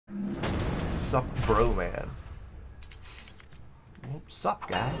Sup, bro, man. Sup,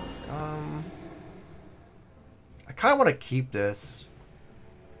 guy. I kind of want to keep this.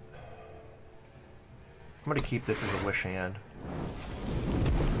 I'm going to keep this as a wish hand.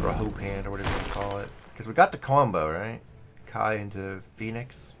 Or a hope hand, or whatever you want to call it. Because we got the combo, right? Kai into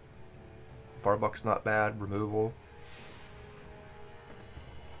Phoenix. Varbuk's not bad. Removal.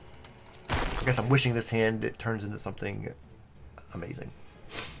 I guess I'm wishing this hand it turns into something amazing.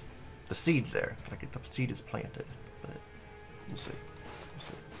 The seed's there. Like the seed is planted. But we'll see. We'll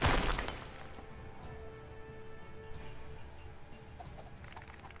see.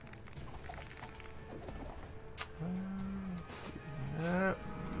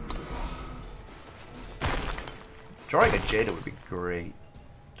 Drawing a Jada would be great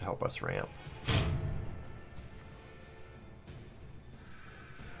to help us ramp.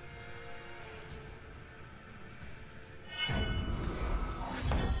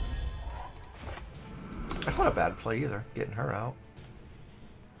 That's not a bad play either, getting her out.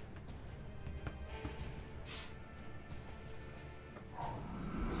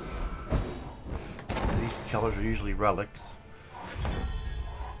 These killers are usually relics.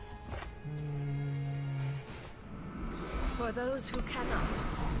 For those who cannot.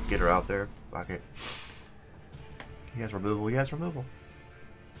 Let's get her out there. Fuck it. He has removal. He has removal.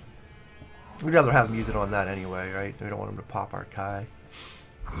 We'd rather have him use it on that anyway, right? We don't want him to pop our Kai.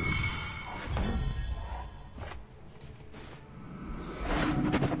 Okay.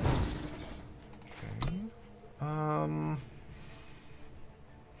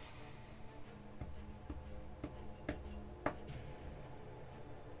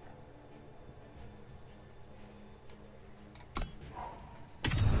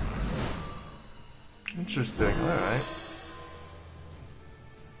 Interesting. All right.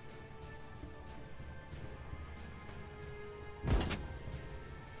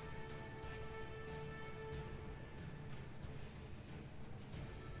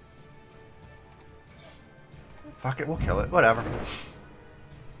 Fuck it, we'll kill it. Whatever.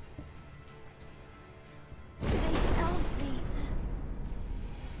 They found me.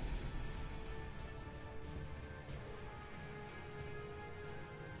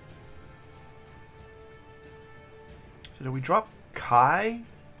 So do we drop Kai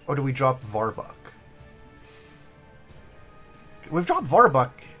or do we drop Varbuk? We've dropped Varbuk.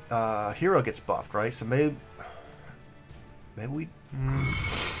 Hero gets buffed, right? So maybe we.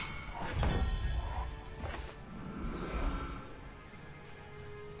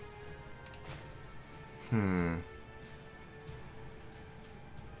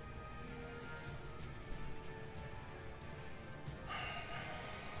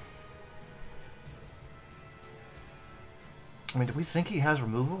 I mean, do we think he has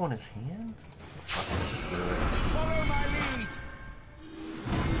removal on his hand? Follow my lead.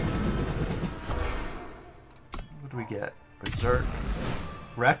 What do we get? Berserk.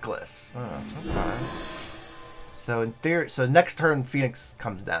 Reckless. Oh, okay. So in theory, so next turn Phoenix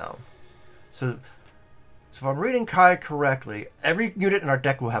comes down. So if I'm reading Kai correctly, every unit in our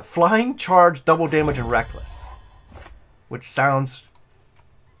deck will have flying, charge, double damage, and reckless. Which sounds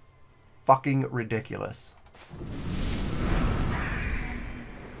fucking ridiculous.